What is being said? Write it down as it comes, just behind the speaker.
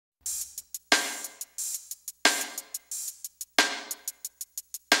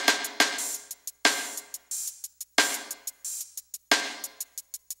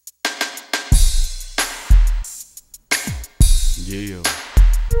Yeah,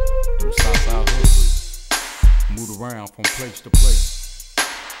 them Southside hustlers move around from place to place,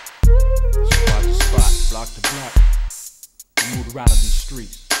 spot to spot, block to block. We move around in these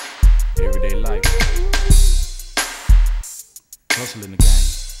streets, everyday life, hustling the game.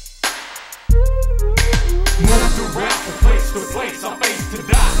 Moved around from place to place, I'm face to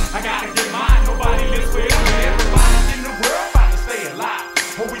die. I gotta get mine, nobody lives forever. Everybody in the world find to stay alive.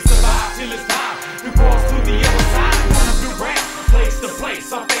 Hope we survive till it's time to cross to the other side. Moved around from place to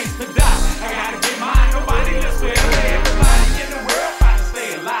place, I'm face to die. I gotta get mine, nobody lives forever. Everybody in the world find to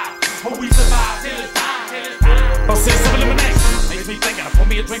stay alive. Hope we survive till it's time, till it's time. Process of elimination makes me think, gotta pour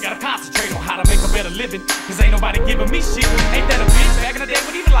me a drink, gotta concentrate on how to make a better living. Cause ain't nobody giving me shit. Ain't that a bitch? Back in the day,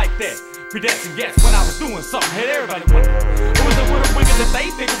 wasn't even like that. Predestined guess when I was doing something, had everybody wondering who was the with a wicked that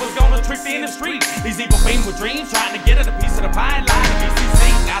they figured was gonna trick the industry. These evil fiends with dreams, trying to get at a piece of the pie and lie to BCC.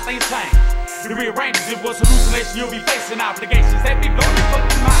 Now things change. The rearrangements, it was hallucination. You'll be facing obligations that be blowing your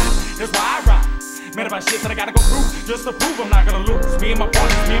fucking mind. That's why I rhyme. Mad about shit that I gotta go through just to prove I'm not gonna lose. Me and my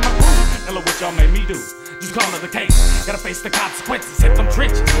partners, me and my crew. Now look what y'all made me do. Just call it the case. Gotta face the consequences, hit them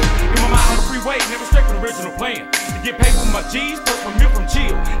trenches. In my mind on the freeway, never straight from the original plan. To get paid for my G's, plus my meal from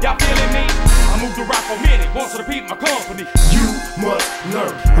chill. Y'all feeling me? I moved around for a minute, wants to repeat my company. You must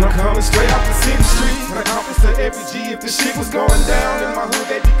learn. And I'm coming straight off the city streets. And I compass to every G. If the shit was going down in my hood,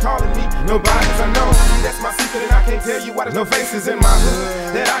 they be calling me. Nobody's unknown. That's my secret, and I can't tell you why there's no faces in my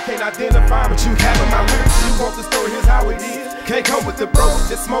hood that I can't identify. But you have in my lyrics. You want the story, here's how it is. Can't cope with the bros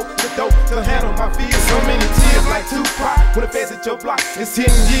that smoke the dope to handle my fears. So many tears like Tupac. When the feds at your block, it's 10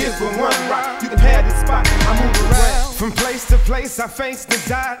 years for one rock. You can have this spot. I move around from place to place. I face to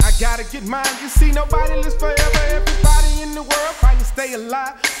die. I gotta get mine. You see, nobody lives forever. Everybody in the world fighting to stay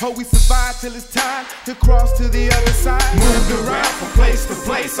alive. Hope we survive till it's time to cross to the other side. Moved around from place to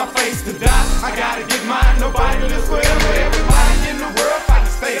place. I face to die. I gotta get mine. Nobody lives forever. Everybody in the world fighting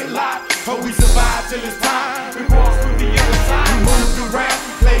to stay alive. Hope we survive till it's time to cross to the other side. Moved around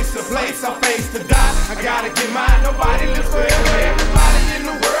from place to place. I face to die. I gotta get mine. Nobody lives forever. Everybody in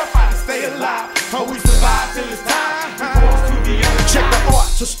the world fighting to stay alive. Hope we survive till it's time to cross to the other side. Check the art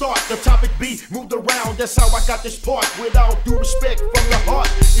to start, the topic B moved around, that's how I got this part. With all due respect from the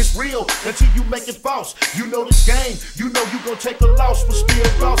heart, it's real until you make it false. You know this game, you know you gon' take a loss, but still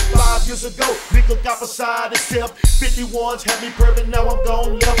lost. 5 years ago, nigga got beside himself. 51s had me perving, now I'm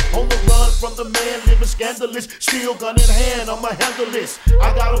gone left. On the run from the man, living scandalous. Still gun in hand, I'ma handle this.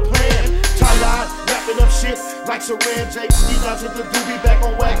 I got a plan, tie-dye, wrapping up shit like Saran Jake. Ski down to the doobie, back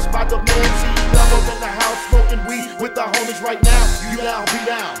on wax by the man. See, level in the house, smoking weed with the homies right now. You down, be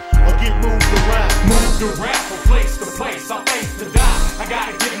down, or get moved around. Moved around from place to place, I face to die. I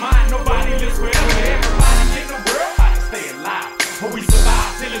gotta get mine, nobody lives forever. Everybody in the world fight to stay alive. Hope we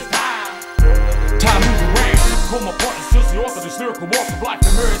survive till it's time. Time moves around. Call my partner, Susie, author, this lyrical walk of life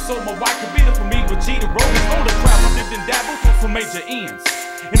and married. So my wife could be there for me with G, the road is on the travel, lived and dabbled for major ends.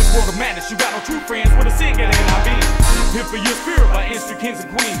 In this world of madness, you got no true friends with a cigarette and I be. Here for your spirit by industry kings and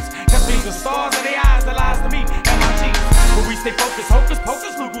queens. Cause being the stars in their eyes that lies to me and my cheeks. But we stay focused, hocus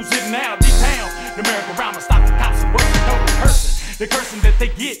pocus, look who's hitting out deep town. The merry-go-round will stop the cops and worse than no cursing. The cursing that they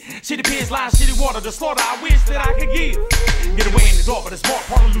get, shitty pins, lies, shitty water, the slaughter I wish that I could give. Get away in the door, but it's smart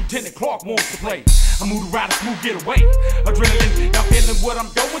part of Lieutenant Clark wants to play. I moved around a smooth getaway. Adrenaline, y'all feeling what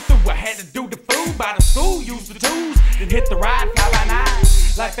I'm going through. I had to do the food by the school, use the tools, then hit the ride, fly by night.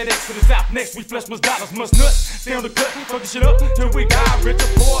 Like FedEx to the south, next we flesh must dollars, must nuts. Stay on the cut, fuck this shit up till we die. Rich or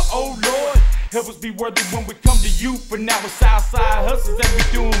poor, oh Lord, help us be worthy when we come to you. For now, it's Southside hustlers and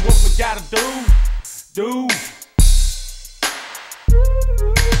we doing what we gotta do.